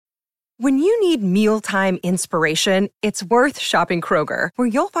When you need mealtime inspiration, it's worth shopping Kroger, where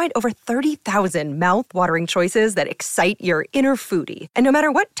you'll find over 30,000 mouth-watering choices that excite your inner foodie. And no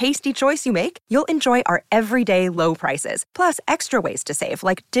matter what tasty choice you make, you'll enjoy our everyday low prices, plus extra ways to save,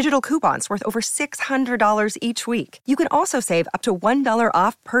 like digital coupons worth over $600 each week. You can also save up to $1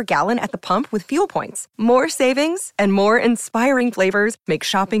 off per gallon at the pump with fuel points. More savings and more inspiring flavors make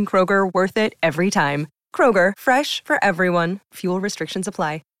shopping Kroger worth it every time. Kroger, fresh for everyone. Fuel restrictions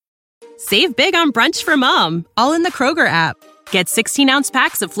apply. Save big on brunch for mom, all in the Kroger app. Get 16-ounce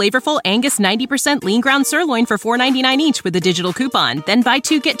packs of flavorful Angus 90% lean ground sirloin for $4.99 each with a digital coupon. Then buy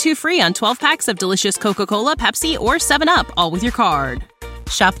 2, get 2 free on 12 packs of delicious Coca-Cola, Pepsi, or 7-Up, all with your card.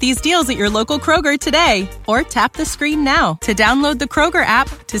 Shop these deals at your local Kroger today, or tap the screen now to download the Kroger app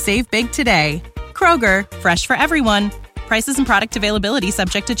to save big today. Kroger, fresh for everyone. Prices and product availability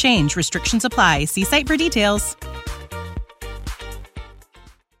subject to change. Restrictions apply. See site for details.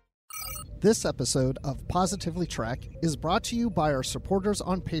 This episode of Positively Trek is brought to you by our supporters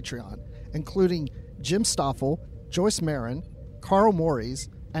on Patreon, including Jim Stoffel, Joyce Marin, Carl Morris,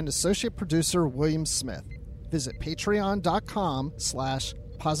 and associate producer William Smith. Visit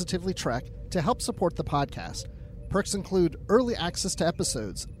patreon.com/positivelytrek to help support the podcast. Perks include early access to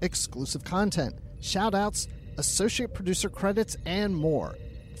episodes, exclusive content, shout-outs, associate producer credits, and more.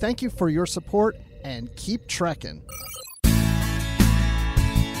 Thank you for your support, and keep trekking.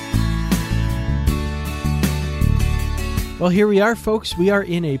 Well, here we are, folks. We are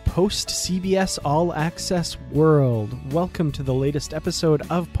in a post-CBS All-Access world. Welcome to the latest episode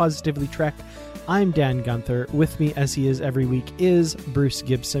of Positively Trek. I'm Dan Gunther. With me, as he is every week, is Bruce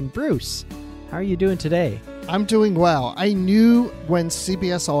Gibson. Bruce, how are you doing today? I'm doing well. I knew when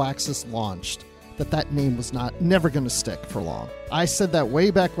CBS All Access launched that name was never going to stick for long. I said that way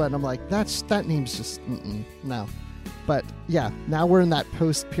back when. I'm like, that name's just, no. But yeah, now we're in that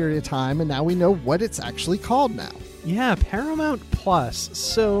post period of time, and now we know what it's actually called now. Yeah, Paramount Plus.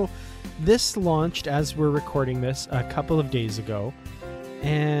 So this launched, as we're recording this, a couple of days ago.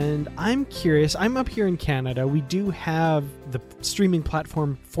 And I'm curious. I'm up here in Canada. We do have the streaming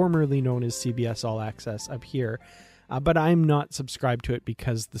platform formerly known as CBS All Access up here. But I'm not subscribed to it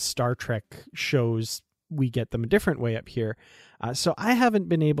because the Star Trek shows, we get them a different way up here. So I haven't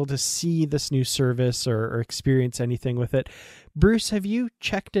been able to see this new service or experience anything with it. Bruce, have you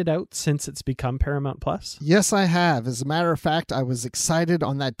checked it out since it's become Paramount Plus? Yes, I have. As a matter of fact, I was excited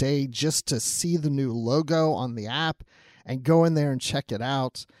on that day just to see the new logo on the app and go in there and check it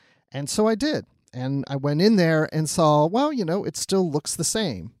out. And so I did. And I went in there and saw, well, it still looks the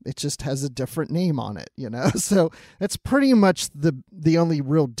same. It just has a different name on it, So that's pretty much the only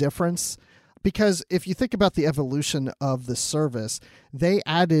real difference. Because if you think about the evolution of the service, they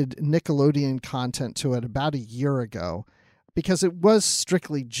added Nickelodeon content to it about a year ago because it was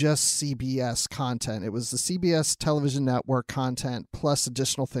strictly just CBS content. It was the CBS television network content plus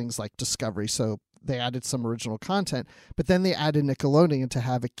additional things like Discovery. So they added some original content, but then they added Nickelodeon to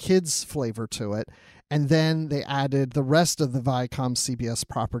have a kids flavor to it. And then they added the rest of the Viacom CBS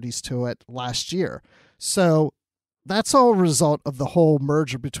properties to it last year. So that's all a result of the whole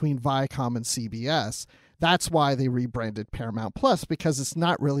merger between Viacom and CBS. That's why they rebranded Paramount Plus, because it's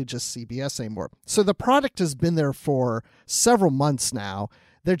not really just CBS anymore. So the product has been there for several months now.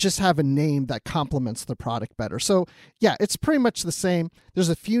 They just have a name that complements the product better. So yeah, it's pretty much the same. There's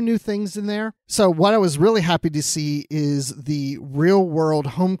a few new things in there. So what I was really happy to see is the Real World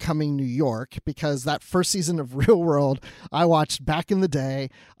Homecoming New York, because that first season of Real World I watched back in the day.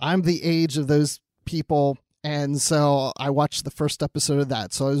 I'm the age of those people. And so I watched the first episode of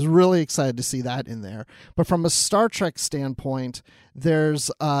that. So I was really excited to see that in there. But from a Star Trek standpoint,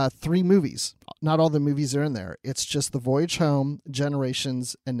 there's 3 movies. Not all the movies are in there. It's just The Voyage Home,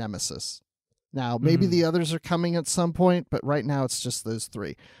 Generations, and Nemesis. Now, maybe the others are coming at some point, but right now it's just those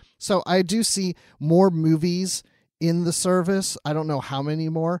 3. So I do see more movies in the service. I don't know how many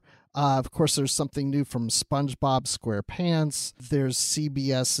more. Of course, there's something new from SpongeBob SquarePants. There's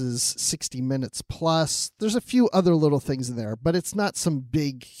CBS's 60 Minutes Plus. There's a few other little things in there, but it's not some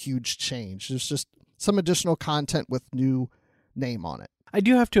big, huge change. There's just some additional content with new name on it. I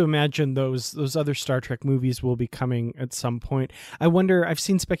do have to imagine those other Star Trek movies will be coming at some point. I wonder, I've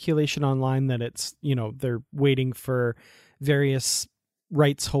seen speculation online that it's, they're waiting for various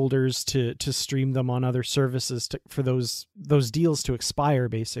rights holders to stream them on other services for those deals to expire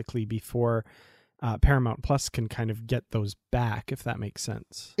basically before Paramount Plus can kind of get those back, if that makes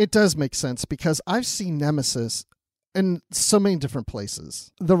sense. It does make sense because I've seen Nemesis in so many different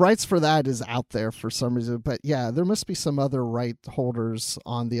places. The rights for that is out there for some reason, but yeah, there must be some other right holders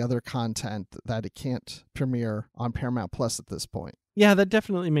on the other content that it can't premiere on Paramount Plus at this point. Yeah, that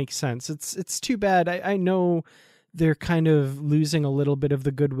definitely makes sense. It's too bad. I know they're kind of losing a little bit of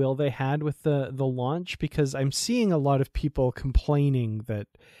the goodwill they had with the launch, because I'm seeing a lot of people complaining that,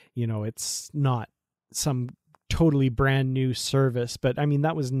 it's not some totally brand new service. But I mean,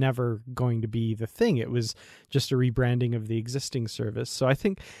 that was never going to be the thing. It was just a rebranding of the existing service. So I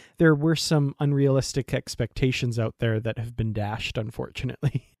think there were some unrealistic expectations out there that have been dashed,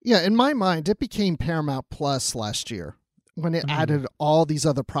 unfortunately. Yeah, in my mind, it became Paramount Plus last year when it added all these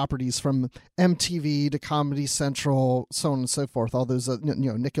other properties from MTV to Comedy Central, so on and so forth, all those,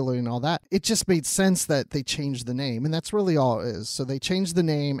 Nickelodeon and all that. It just made sense that they changed the name, and that's really all it is. So they changed the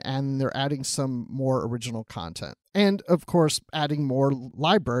name, and they're adding some more original content. And, of course, adding more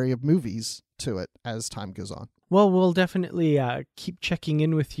library of movies to it as time goes on. Well, we'll definitely keep checking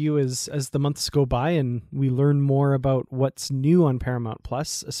in with you as the months go by and we learn more about what's new on Paramount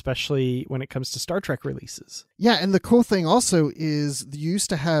Plus, especially when it comes to Star Trek releases. Yeah, and the cool thing also is you used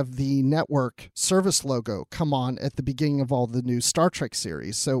to have the network service logo come on at the beginning of all the new Star Trek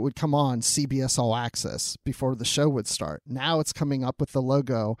series. So it would come on CBS All Access before the show would start. Now it's coming up with the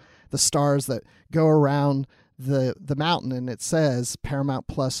logo, the stars that go around the mountain, and it says Paramount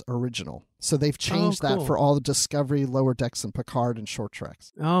Plus Original. So they've changed that for all the Discovery, Lower Decks, and Picard and short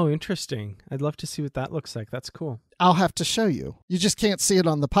treks. Oh, interesting. I'd love to see what that looks like. That's cool. I'll have to show you. You just can't see it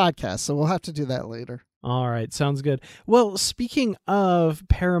on the podcast, so we'll have to do that later. All right, sounds good. Well, speaking of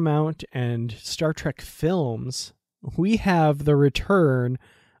Paramount and Star Trek films, we have the return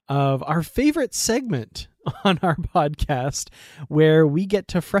of our favorite segment on our podcast, where we get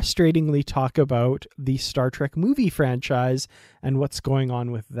to frustratingly talk about the Star Trek movie franchise and what's going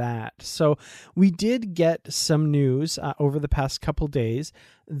on with that. So we did get some news over the past couple days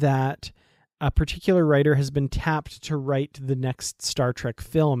that a particular writer has been tapped to write the next Star Trek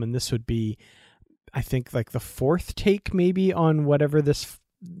film, and this would be, I think, like the fourth take maybe on whatever this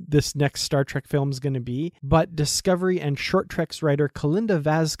next Star Trek film is going to be. But Discovery and Short Treks writer Kalinda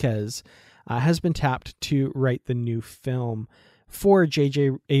Vazquez has been tapped to write the new film for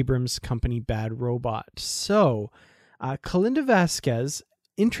J.J. Abrams' company Bad Robot. So Kalinda Vazquez,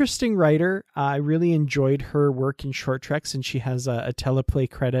 interesting writer. I really enjoyed her work in Short Treks, and she has a teleplay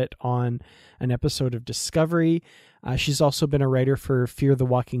credit on an episode of Discovery. She's also been a writer for Fear the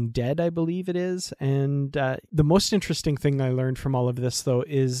Walking Dead, I believe it is. And the most interesting thing I learned from all of this, though,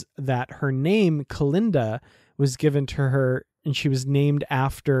 is that her name, Kalinda, was given to her, and she was named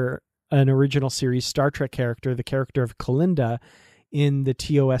after an original series Star Trek character, the character of Kalinda, in the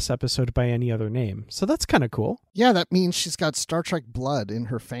TOS episode By Any Other Name. So that's kind of cool. Yeah, that means she's got Star Trek blood in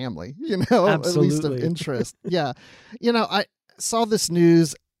her family, Absolutely. At least of interest. Yeah. I saw this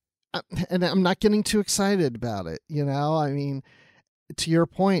news, and I'm not getting too excited about it. I mean, to your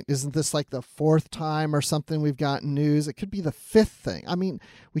point, isn't this like the fourth time or something we've gotten news? It could be the fifth thing. I mean,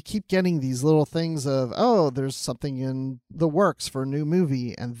 we keep getting these little things of, there's something in the works for a new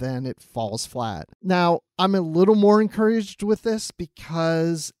movie, and then it falls flat. Now, I'm a little more encouraged with this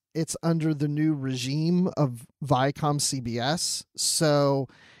because it's under the new regime of Viacom CBS. So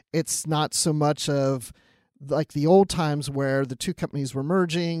it's not so much of like the old times where the two companies were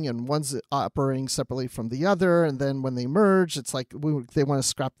merging and one's operating separately from the other. And then when they merge, it's like they want to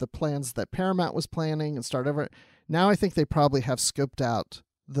scrap the plans that Paramount was planning and start over. Now I think they probably have scoped out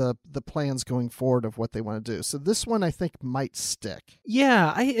the plans going forward of what they want to do. So this one I think might stick.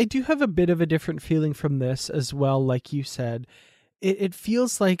 Yeah, I do have a bit of a different feeling from this as well. Like you said, it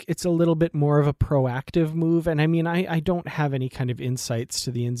feels like it's a little bit more of a proactive move. And I mean, I don't have any kind of insights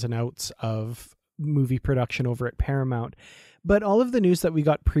to the ins and outs of movie production over at Paramount, but all of the news that we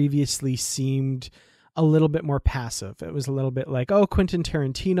got previously seemed a little bit more passive. It was a little bit like, Quentin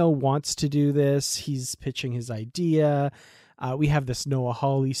Tarantino wants to do this. He's pitching his idea. We have this Noah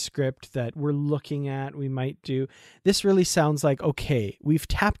Hawley script that we're looking at. We might do. This really sounds like, okay, we've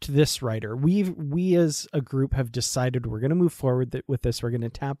tapped this writer. We as a group have decided we're going to move forward with this. We're going to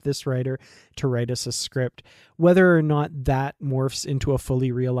tap this writer to write us a script. Whether or not that morphs into a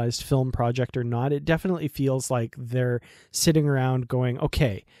fully realized film project or not, it definitely feels like they're sitting around going,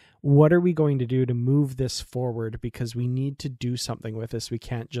 okay, what are we going to do to move this forward? Because we need to do something with this. We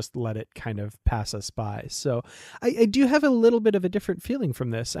can't just let it kind of pass us by. So I do have a little bit of a different feeling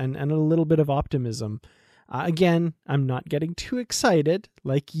from this and a little bit of optimism. Again, I'm not getting too excited.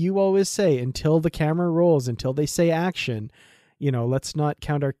 Like you always say, until the camera rolls, until they say action, let's not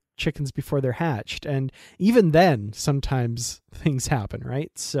count our chickens before they're hatched. And even then, sometimes things happen,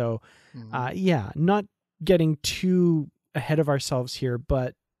 right? So not getting too ahead of ourselves here,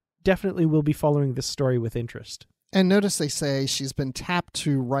 but definitely will be following this story with interest. And notice they say she's been tapped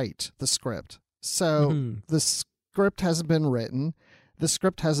to write the script. So script hasn't been written. The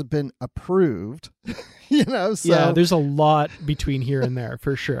script hasn't been approved. So yeah, there's a lot between here and there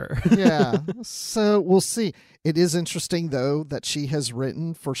for sure. yeah. So we'll see. It is interesting, though, that she has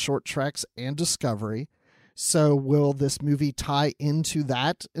written for Short Treks and Discovery. So will this movie tie into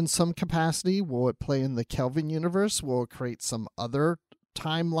that in some capacity? Will it play in the Kelvin universe? Will it create some other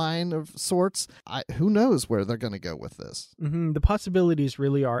timeline of sorts? Who knows where they're going to go with this? Mm-hmm. The possibilities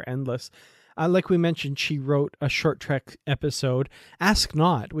really are endless. Like we mentioned, she wrote a Short Trek episode, Ask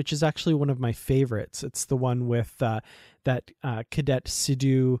Not, which is actually one of my favorites. It's the one with that Cadet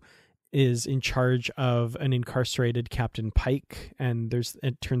Sidhu is in charge of an incarcerated Captain Pike. And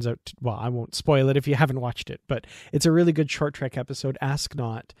it turns out, well, I won't spoil it if you haven't watched it, but it's a really good Short Trek episode, Ask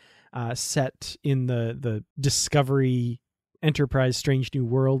Not, set in the Discovery Enterprise Strange New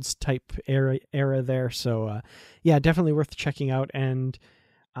Worlds type era there. So yeah, definitely worth checking out. And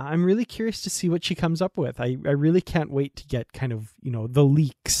I'm really curious to see what she comes up with. I really can't wait to get kind of, the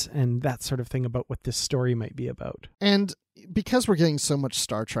leaks and that sort of thing about what this story might be about. And because we're getting so much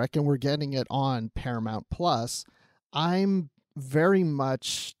Star Trek and we're getting it on Paramount Plus, I'm very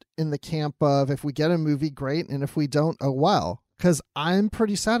much in the camp of if we get a movie, great. And if we don't, oh, well. Because I'm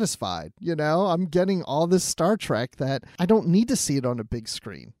pretty satisfied. I'm getting all this Star Trek that I don't need to see it on a big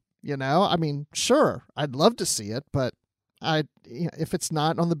screen. I mean, sure, I'd love to see it, but if it's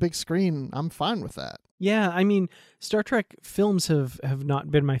not on the big screen, I'm fine with that. Yeah, I mean, Star Trek films have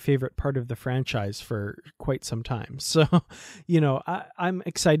not been my favorite part of the franchise for quite some time. So, I'm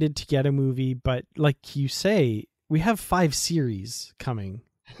excited to get a movie, but like you say, we have 5 series coming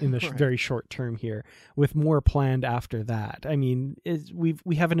in the right. very short term here, with more planned after that. I mean,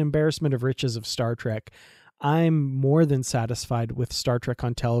 we have an embarrassment of riches of Star Trek. I'm more than satisfied with Star Trek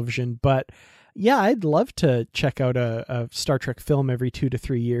on television, but yeah, I'd love to check out a Star Trek film every 2 to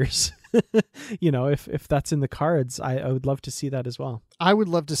 3 years. If that's in the cards, I would love to see that as well. I would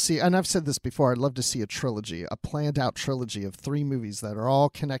love to see, and I've said this before, I'd love to see a trilogy, a planned out trilogy of 3 movies that are all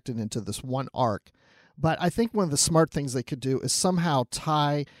connected into this one arc. But I think one of the smart things they could do is somehow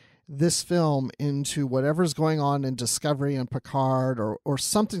tie this film into whatever's going on in Discovery and Picard or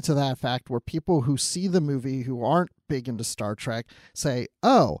something to that effect, where people who see the movie who aren't big into Star Trek say,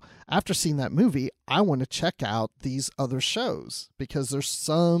 oh, after seeing that movie, I want to check out these other shows because there's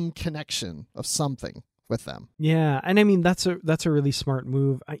some connection of something with them. Yeah, and I mean that's a really smart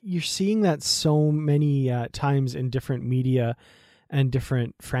move. You're seeing that so many times in different media and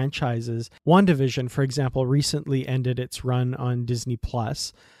different franchises. WandaVision, for example, recently ended its run on Disney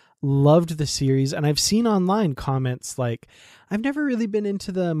Plus. Loved the series, and I've seen online comments like, I've never really been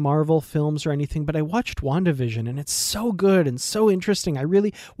into the Marvel films or anything, but I watched WandaVision and it's so good and so interesting.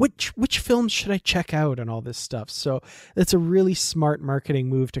 Which films should I check out and all this stuff? So it's a really smart marketing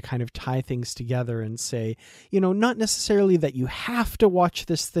move to kind of tie things together and say, not necessarily that you have to watch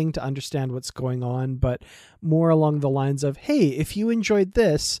this thing to understand what's going on, but more along the lines of, hey, if you enjoyed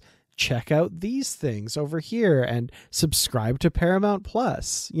this, check out these things over here and subscribe to Paramount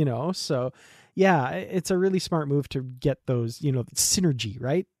Plus, so yeah, it's a really smart move to get those, synergy,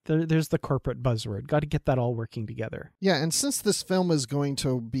 right? There's the corporate buzzword. Got to get that all working together. Yeah. And since this film is going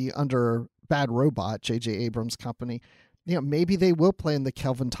to be under Bad Robot, J.J. Abrams' company, maybe they will play in the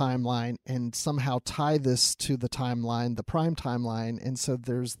Kelvin timeline and somehow tie this to the timeline, the Prime timeline. And so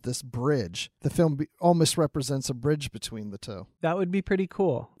there's this bridge. The film almost represents a bridge between the two. That would be pretty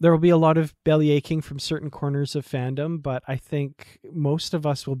cool. There will be a lot of belly aching from certain corners of fandom, but I think most of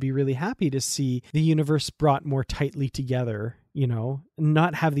us will be really happy to see the universe brought more tightly together,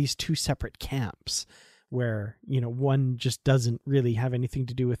 not have these 2 separate camps where, one just doesn't really have anything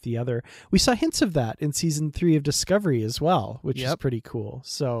to do with the other. We saw hints of that in season 3 of Discovery as well, which is pretty cool.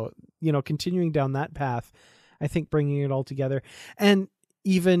 So, continuing down that path, I think bringing it all together. And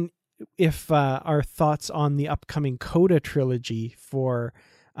even if our thoughts on the upcoming Coda trilogy for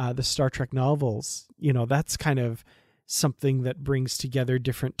the Star Trek novels, that's kind of something that brings together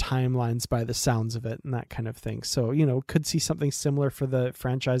different timelines by the sounds of it and that kind of thing. So, could see something similar for the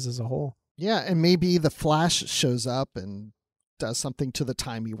franchise as a whole. Yeah, and maybe the Flash shows up and does something to the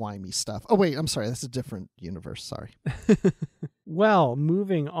timey-wimey stuff. Oh, wait, I'm sorry. That's a different universe. Sorry. Well,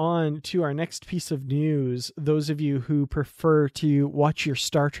 moving on to our next piece of news, those of you who prefer to watch your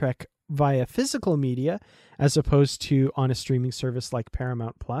Star Trek via physical media as opposed to on a streaming service like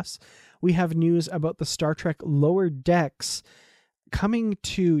Paramount Plus, we have news about the Star Trek Lower Decks coming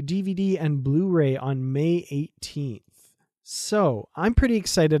to DVD and Blu-ray on May 18th. So I'm pretty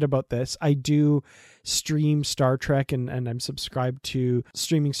excited about this. I do stream Star Trek and I'm subscribed to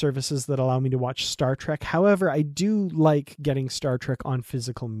streaming services that allow me to watch Star Trek. However, I do like getting Star Trek on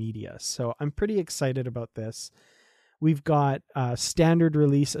physical media. So I'm pretty excited about this. we've got a standard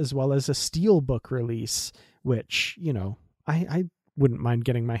release as well as a steelbook release, which, I wouldn't mind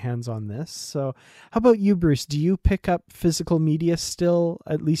getting my hands on this. So how about you, Bruce? Do you pick up physical media still,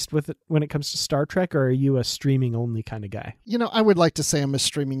 at least when it comes to Star Trek, or are you a streaming only kind of guy? I would like to say I'm a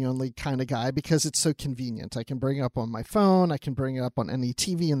streaming only kind of guy because it's so convenient. I can bring it up on my phone. I can bring it up on any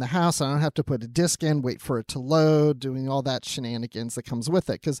TV in the house. I don't have to put a disc in, wait for it to load, doing all that shenanigans that comes with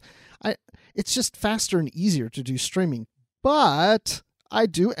it, because it's just faster and easier to do streaming. But I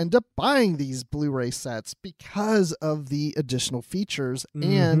do end up buying these Blu-ray sets because of the additional features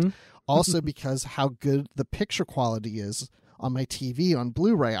and also because how good the picture quality is on my TV on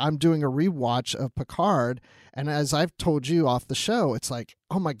Blu-ray. I'm doing a rewatch of Picard, and as I've told you off the show, it's like,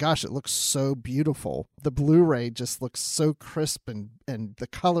 oh my gosh, it looks so beautiful. The Blu-ray just looks so crisp, and the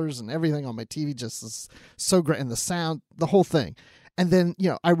colors and everything on my TV just is so great, and the sound, the whole thing. And then,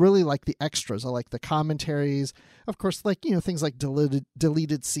 I really like the extras. I like the commentaries. Of course, things like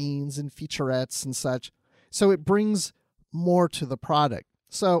deleted scenes and featurettes and such. So it brings more to the product.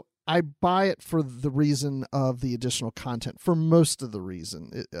 So I buy it for the reason of the additional content, for most of the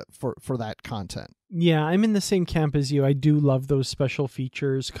reason for that content. Yeah, I'm in the same camp as you. I do love those special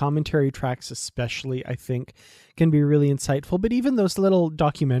features. Commentary tracks especially, I think, can be really insightful. But even those little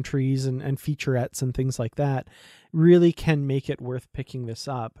documentaries and featurettes and things like that really can make it worth picking this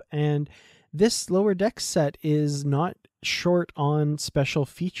up. And this Lower Decks set is not short on special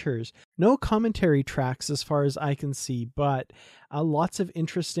features. No commentary tracks as far as I can see, but lots of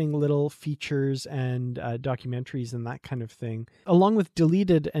interesting little features and documentaries and that kind of thing, along with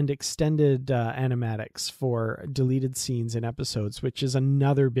deleted and extended animatics for deleted scenes in episodes, which is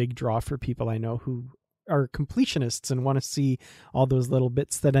another big draw for people I know who are completionists and want to see all those little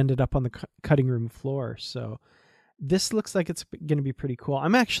bits that ended up on the cutting room floor. So this looks like it's going to be pretty cool.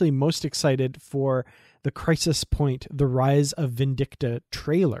 I'm actually most excited for the Crisis Point, The Rise of Vindicta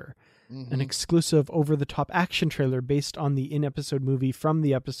trailer, an exclusive over-the-top action trailer based on the in-episode movie from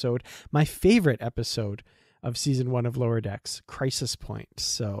the episode, my favorite episode of season 1 of Lower Decks, Crisis Point.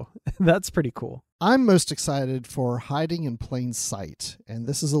 So that's pretty cool. I'm most excited for Hiding in Plain Sight, and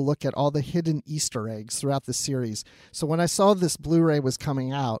this is a look at all the hidden Easter eggs throughout the series. So when I saw this Blu-ray was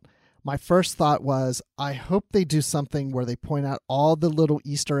coming out, my first thought was, I hope they do something where they point out all the little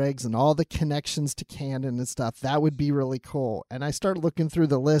Easter eggs and all the connections to canon and stuff. That would be really cool. And I started looking through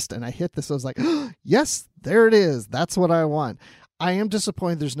the list and I hit this. I was like, oh, yes, there it is. That's what I want. I am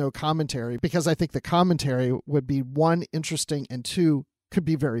disappointed there's no commentary because I think the commentary would be, 1, interesting, and 2, could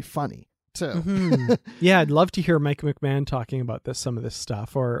be very funny too. Yeah, I'd love to hear Mike McMahon talking about some of this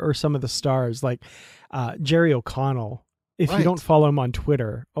stuff, or some of the stars like Jerry O'Connell. If you don't follow him on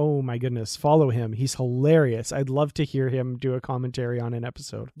Twitter, oh my goodness, follow him. He's hilarious. I'd love to hear him do a commentary on an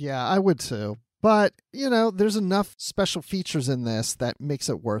episode. Yeah, I would too. But, there's enough special features in this that makes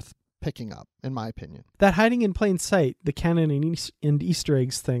it worth picking up, in my opinion. That Hiding in Plain Sight, the canon and Easter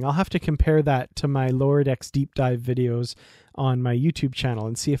eggs thing, I'll have to compare that to my Lower Decks deep dive videos on my YouTube channel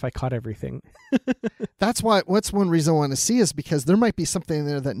and see if I caught everything. What's one reason I want to see is because there might be something in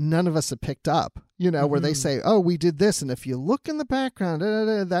there that none of us have picked up, where they say, oh, we did this. And if you look in the background,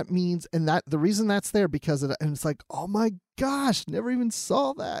 that means, and that the reason that's there because of that. And it's like, oh my gosh, never even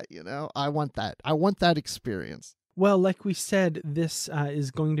saw that. I want that. I want that experience. Well, like we said, this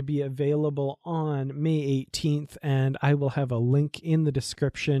is going to be available on May 18th, and I will have a link in the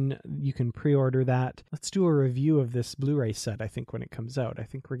description. You can pre-order that. Let's do a review of this Blu-ray set, I think, when it comes out. I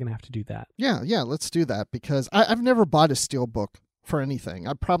think we're going to have to do that. Yeah, let's do that, because I've never bought a steelbook for anything.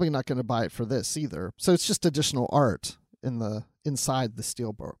 I'm probably not going to buy it for this either. So it's just additional art inside the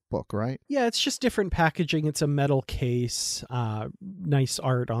steelbook book, right? Yeah, it's just different packaging. It's a metal case, nice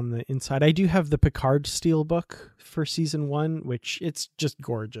art on the inside. I do have the Picard steelbook for season 1, which it's just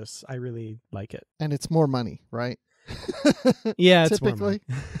gorgeous. I really like it. And it's more money, right? Yeah, it's typically.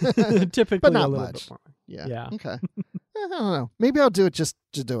 More money. Typically, but not a little much. Bit more. Yeah. Okay. I don't know. Maybe I'll do it just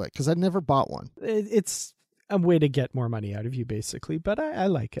to do it because I never bought one. It's a way to get more money out of you, basically. But I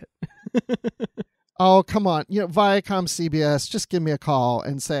like it. Oh, come on. Viacom CBS, just give me a call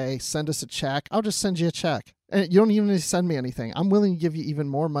and say, send us a check. I'll just send you a check. And you don't even need to send me anything. I'm willing to give you even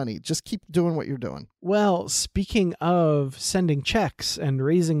more money. Just keep doing what you're doing. Well, speaking of sending checks and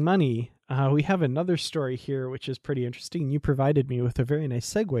raising money, we have another story here, which is pretty interesting. You provided me with a very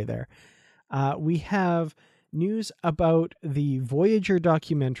nice segue there. We have news about the Voyager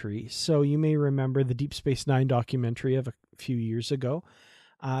documentary. So you may remember the Deep Space Nine documentary of a few years ago.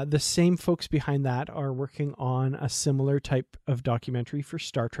 The same folks behind that are working on a similar type of documentary for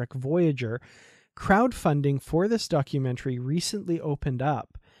Star Trek Voyager. Crowdfunding for this documentary recently opened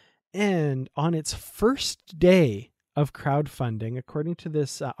up, and on its first day of crowdfunding. According to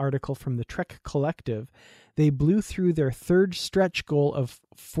this article from the Trek Collective, they blew through their third stretch goal of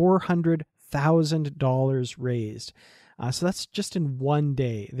 $400,000 raised. So that's just in one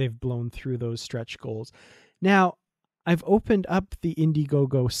day they've blown through those stretch goals. Now, I've opened up the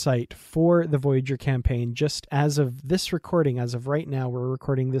Indiegogo site for the Voyager campaign just as of this recording. As of right now, we're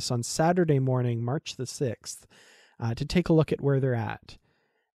recording this on Saturday morning, March the 6th, to take a look at where they're at.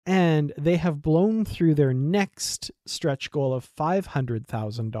 And they have blown through their next stretch goal of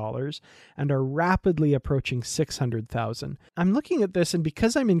 $500,000 and are rapidly approaching $600,000. I'm looking at this, and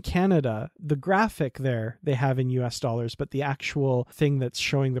because I'm in Canada, the graphic there they have in US dollars, but the actual thing that's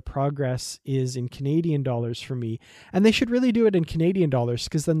showing the progress is in Canadian dollars for me. And they should really do it in Canadian dollars,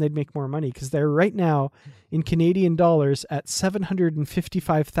 because then they'd make more money, because they're right now in Canadian dollars at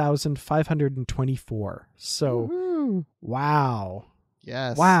 $755,524. So, Woohoo. wow.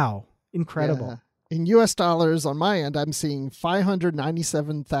 Yes. Wow. Incredible. Yeah. In US dollars, on my end, I'm seeing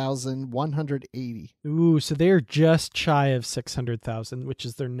 597,180. Ooh, so they're just shy of 600,000, which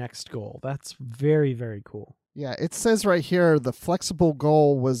is their next goal. That's very, very cool. Yeah, it says right here the flexible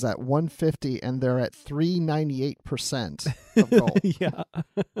goal was at 150 and they're at 398% of goal. Yeah.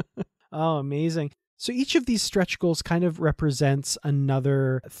 Oh, amazing. So each of these stretch goals kind of represents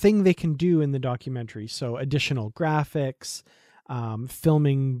another thing they can do in the documentary. So additional graphics,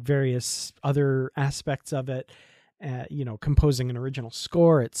 filming various other aspects of it, composing an original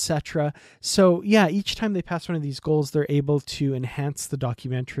score, etc. So yeah, each time they pass one of these goals, they're able to enhance the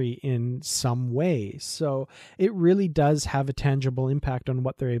documentary in some way. So it really does have a tangible impact on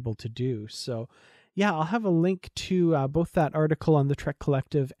what they're able to do. So yeah, I'll have a link to both that article on the Trek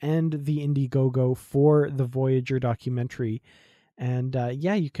Collective and the Indiegogo for the Voyager documentary. And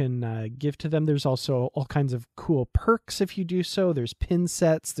you can give to them. There's also all kinds of cool perks if you do so. There's pin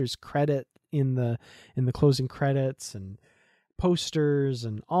sets, there's credit in the closing credits, and posters,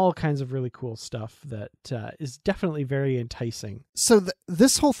 and all kinds of really cool stuff that is definitely very enticing. So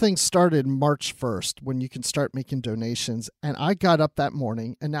this whole thing started March 1st when you can start making donations. And I got up that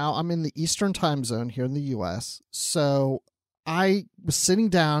morning, and now I'm in the Eastern time zone here in the US. So I was sitting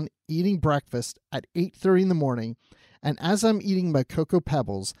down eating breakfast at 8:30 in the morning. And as I'm eating my Cocoa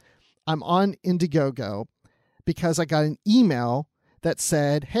Pebbles, I'm on Indiegogo because I got an email that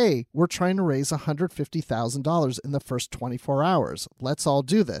said, hey, we're trying to raise $150,000 in the first 24 hours. Let's all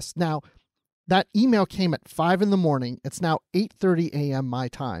do this. Now, that email came at 5 in the morning. It's now 8:30 a.m. my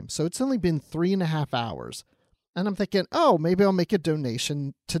time. So it's only been 3.5 hours. And I'm thinking, oh, maybe I'll make a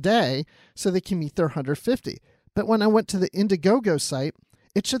donation today so they can meet their 150. But when I went to the Indiegogo site,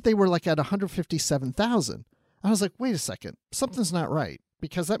 it said they were like at 157,000. I was like, wait a second, something's not right,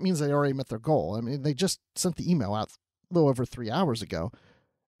 because that means they already met their goal. I mean, they just sent the email out a little over 3 hours ago.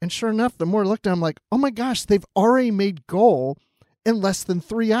 And sure enough, the more I looked at it, I'm like, oh my gosh, they've already made goal in less than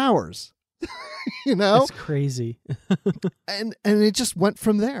 3 hours. That's crazy. and it just went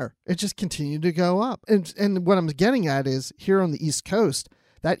from there. It just continued to go up. And what I'm getting at is here on the East Coast,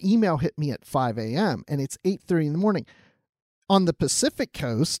 that email hit me at 5 a.m. and it's 8:30 in the morning. On the Pacific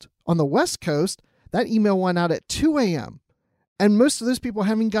Coast, on the West Coast, that email went out at 2 a.m. And most of those people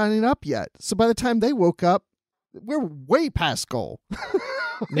haven't gotten up yet. So by the time they woke up, we're way past goal.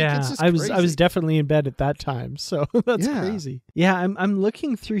 Yeah, I was definitely in bed at that time. So that's crazy. Yeah, I'm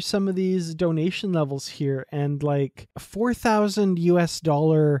looking through some of these donation levels here, and like $4,000 US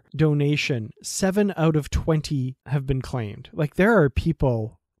donation, 7 out of 20 have been claimed. Like there are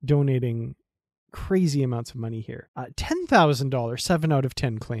people donating crazy amounts of money here. $10,000, 7 out of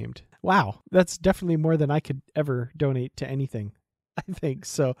 10 claimed. Wow, that's definitely more than I could ever donate to anything, I think.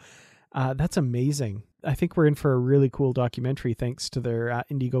 So that's amazing. I think we're in for a really cool documentary thanks to their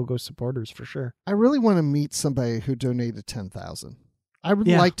Indiegogo supporters for sure. I really want to meet somebody who donated $10,000. I would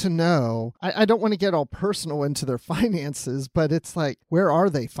like to know. I don't want to get all personal into their finances, but it's like, where are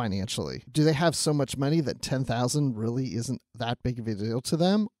they financially? Do they have so much money that $10,000 really isn't that big of a deal to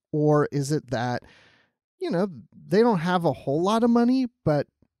them? Or is it that, they don't have a whole lot of money, but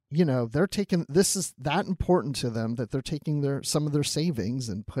they're taking, this is that important to them that they're taking some of their savings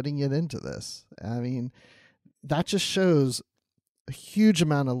and putting it into this. I mean, that just shows a huge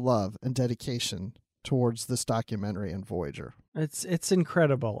amount of love and dedication towards this documentary and Voyager. It's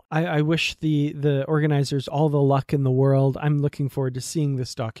incredible. I wish the organizers all the luck in the world. I'm looking forward to seeing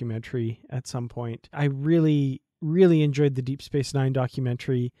this documentary at some point. I really, really enjoyed the Deep Space Nine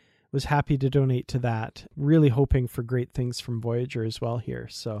documentary. Was happy to donate to that. Really hoping for great things from Voyager as well here.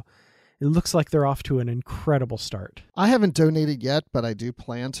 So it looks like they're off to an incredible start. I haven't donated yet, but I do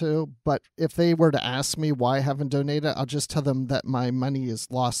plan to. But if they were to ask me why I haven't donated, I'll just tell them that my money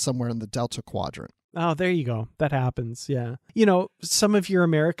is lost somewhere in the Delta Quadrant. Oh, there you go. That happens. Yeah. You know, some of your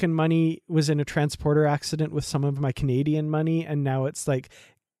American money was in a transporter accident with some of my Canadian money, and now it's like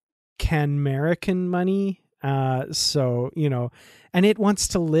Can-American money. So, you know, and it wants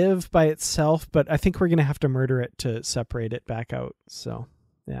to live by itself, but I think we're going to have to murder it to separate it back out. So,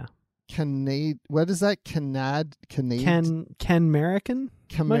 yeah. What is that? Can-American?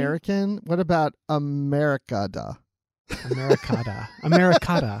 Can-American? What about Americada? Americada.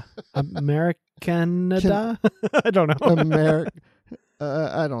 Americanada? I don't know.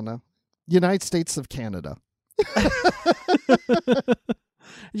 I don't know. United States of Canada.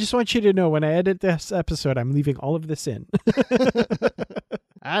 I just want you to know when I edit this episode, I'm leaving all of this in.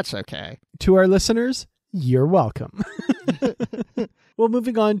 That's okay. To our listeners, you're welcome. Well,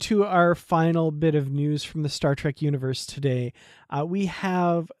 moving on to our final bit of news from the Star Trek universe today, we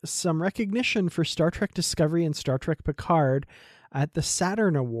have some recognition for Star Trek Discovery and Star Trek Picard at the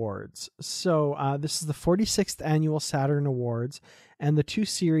Saturn Awards. So this is the 46th annual Saturn Awards, and the two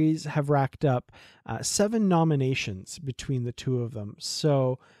series have racked up 7 nominations between the two of them.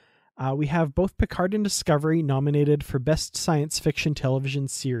 So we have both Picard and Discovery nominated for Best Science Fiction Television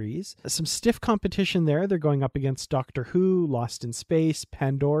Series. Some stiff competition there. They're going up against Doctor Who, Lost in Space,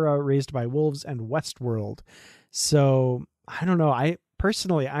 Pandora, Raised by Wolves, and Westworld. So, I don't know. I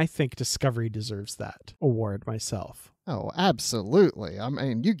think Discovery deserves that award myself. Oh, absolutely. I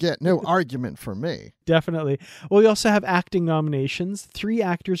mean, you get no argument from me. Definitely. Well, we also have acting nominations. 3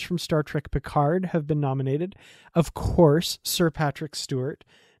 actors from Star Trek Picard have been nominated. Of course, Sir Patrick Stewart,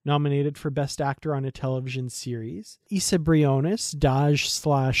 nominated for Best Actor on a Television Series. Issa Briones,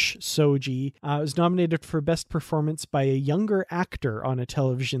 Daj/Soji, was nominated for Best Performance by a Younger Actor on a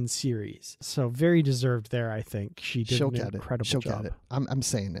Television Series. So very deserved there, I think. She did an incredible job. She'll get it. I'm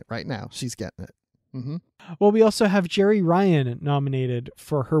saying it right now. She's getting it. Mm-hmm. Well, we also have Jeri Ryan nominated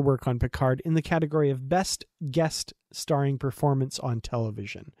for her work on Picard in the category of Best Guest Starring Performance on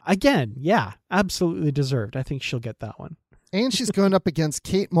Television. Again, yeah, absolutely deserved. I think she'll get that one. And she's going up against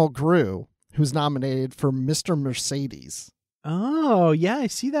Kate Mulgrew, who's nominated for Mr. Mercedes. Oh, yeah, I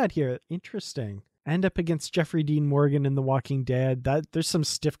see that here. Interesting. And up against Jeffrey Dean Morgan in The Walking Dead. There's some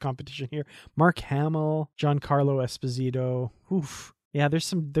stiff competition here. Mark Hamill, Giancarlo Esposito. Oof. Yeah, there's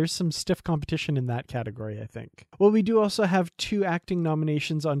some stiff competition in that category, I think. Well, we do also have 2 acting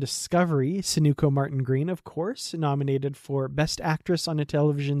nominations on Discovery. Sinuko Martin-Green, of course, nominated for Best Actress on a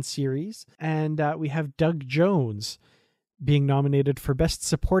Television Series. And we have Doug Jones being nominated for Best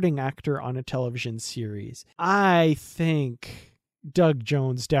Supporting Actor on a Television Series. I think Doug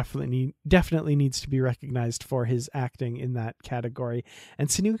Jones definitely needs to be recognized for his acting in that category. And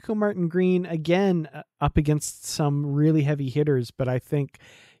Sinuko Martin-Green, again, up against some really heavy hitters, but I think,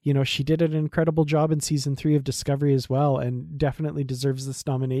 you know, she did an incredible job in season 3 of Discovery as well, and definitely deserves this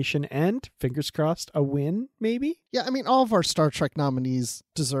nomination and, fingers crossed, a win, maybe? Yeah, I mean, all of our Star Trek nominees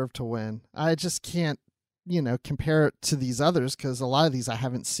deserve to win. I just can't, compare it to these others, because a lot of these I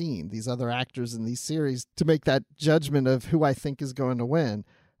haven't seen, these other actors in these series, to make that judgment of who I think is going to win.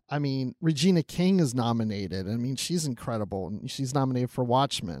 I mean, Regina King is nominated. I mean, she's incredible, and she's nominated for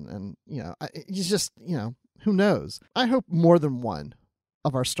Watchmen, and, it's just, who knows? I hope more than one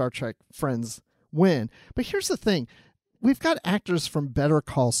of our Star Trek friends win. But here's the thing. We've got actors from Better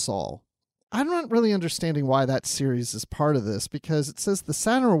Call Saul. I'm not really understanding why that series is part of this, because it says the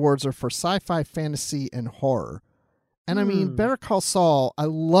Saturn Awards are for sci-fi, fantasy, and horror. And I mean, Better Call Saul, I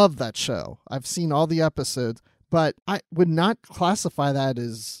love that show. I've seen all the episodes, but I would not classify that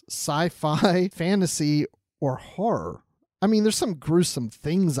as sci-fi, fantasy, or horror. I mean, there's some gruesome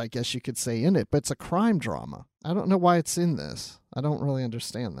things, I guess you could say, in it, but it's a crime drama. I don't know why it's in this. I don't really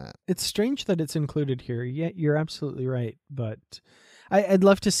understand that. It's strange that it's included here. Yeah, you're absolutely right, but I'd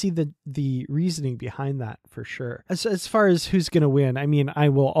love to see the reasoning behind that for sure. As far as who's going to win, I mean, I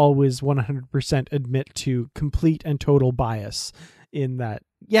will always 100% admit to complete and total bias in that.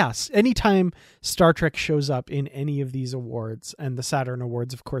 Yes, anytime Star Trek shows up in any of these awards, and the Saturn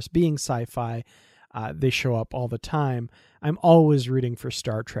Awards, of course, being sci-fi, they show up all the time. I'm always rooting for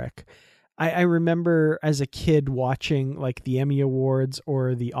Star Trek. I remember as a kid watching like the Emmy Awards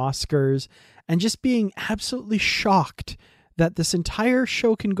or the Oscars and just being absolutely shocked that this entire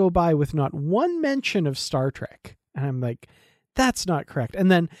show can go by with not one mention of Star Trek. And I'm like, that's not correct. And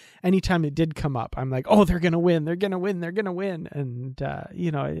then anytime it did come up, I'm like, oh, they're going to win. They're going to win. They're going to win. And,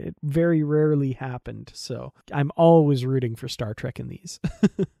 it very rarely happened. So I'm always rooting for Star Trek in these.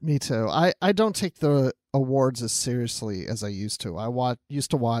 Me too. I don't take the awards as seriously as I used to. I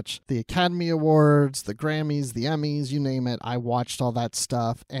used to watch the Academy Awards, the Grammys, the Emmys, you name it. I watched all that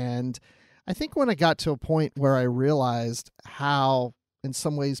stuff. And I think when I got to a point where I realized how in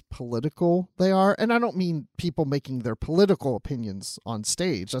some ways political they are. And I don't mean people making their political opinions on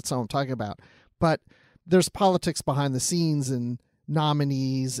stage. That's not what I'm talking about. But there's politics behind the scenes and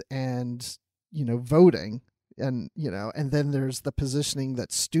nominees and, voting. And, and then there's the positioning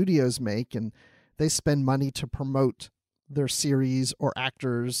that studios make, and they spend money to promote their series or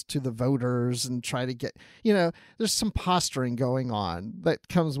actors to the voters and try to get, there's some posturing going on that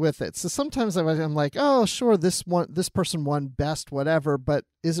comes with it. So sometimes I'm like, oh, sure, this person won best, whatever. But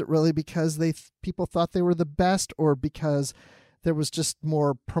is it really because people thought they were the best, or because there was just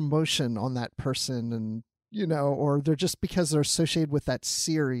more promotion on that person, and, or they're just because they're associated with that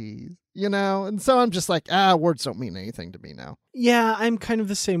series, And so I'm just like, awards don't mean anything to me now. Yeah, I'm kind of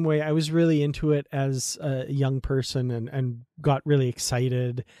the same way. I was really into it as a young person and got really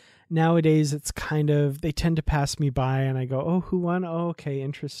excited. Nowadays, it's they tend to pass me by and I go, oh, who won? Oh, okay,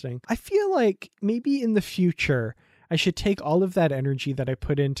 interesting. I feel like maybe in the future, I should take all of that energy that I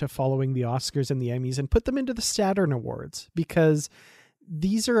put into following the Oscars and the Emmys and put them into the Saturn Awards, because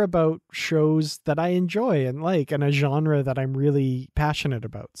these are about shows that I enjoy and like, and a genre that I'm really passionate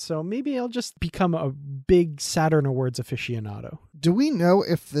about. So maybe I'll just become a big Saturn Awards aficionado. Do we know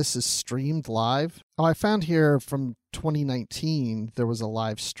if this is streamed live? Oh, I found here from 2019, there was a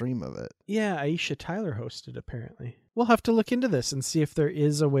live stream of it. Yeah, Aisha Tyler hosted, apparently. We'll have to look into this and see if there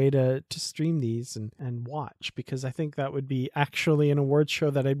is a way to stream these and watch, because I think that would be actually an awards show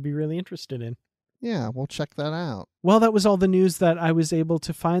that I'd be really interested in. Yeah, we'll check that out. Well, that was all the news that I was able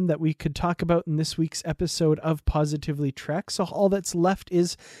to find that we could talk about in this week's episode of Positively Trek. So all that's left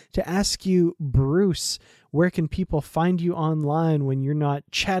is to ask you, Bruce, where can people find you online when you're not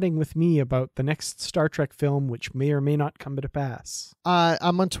chatting with me about the next Star Trek film, which may or may not come to pass?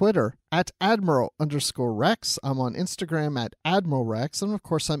 I'm on Twitter at Admiral_Rex. I'm on Instagram at Admiral Rex. And of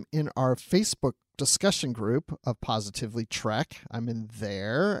course, I'm in our Facebook discussion group of Positively Trek. I'm in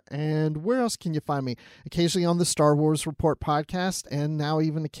there. And where else can you find me? Occasionally on the Star Wars Report podcast, and now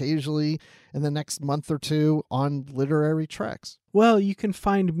even occasionally in the next month or two on Literary Treks. Well, you can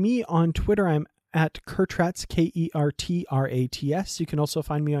find me on Twitter. I'm at Kertrats, Kertrats. You can also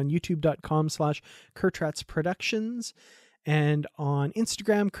find me on youtube.com/Kertrats Productions. And on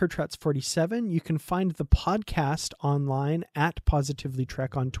Instagram, Kertrats47. You can find the podcast online at Positively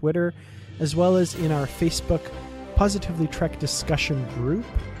Trek on Twitter, as well as in our Facebook Positively Trek discussion group.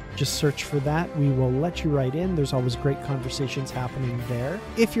 Just search for that. We will let you right in. There's always great conversations happening there.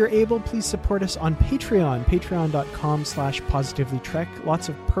 If you're able, please support us on Patreon, patreon.com/PositivelyTrek. Lots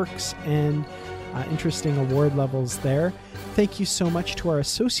of perks and interesting award levels there. Thank you so much to our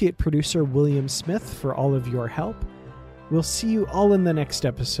associate producer, William Smith, for all of your help. We'll see you all in the next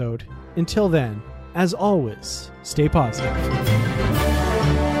episode. Until then, as always, stay positive.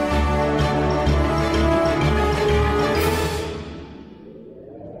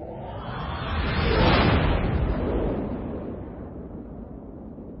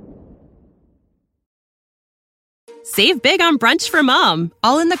 Save big on brunch for mom,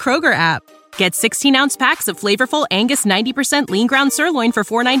 all in the Kroger app. Get 16-ounce packs of flavorful Angus 90% lean ground sirloin for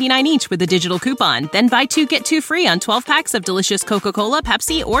 $4.99 each with a digital coupon. Then buy 2, get 2 free on 12 packs of delicious Coca-Cola,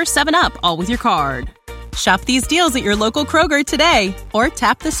 Pepsi, or 7-Up, all with your card. Shop these deals at your local Kroger today, or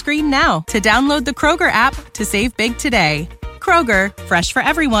tap the screen now to download the Kroger app to save big today. Kroger, fresh for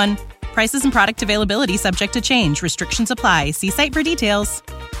everyone. Prices and product availability subject to change. Restrictions apply. See site for details.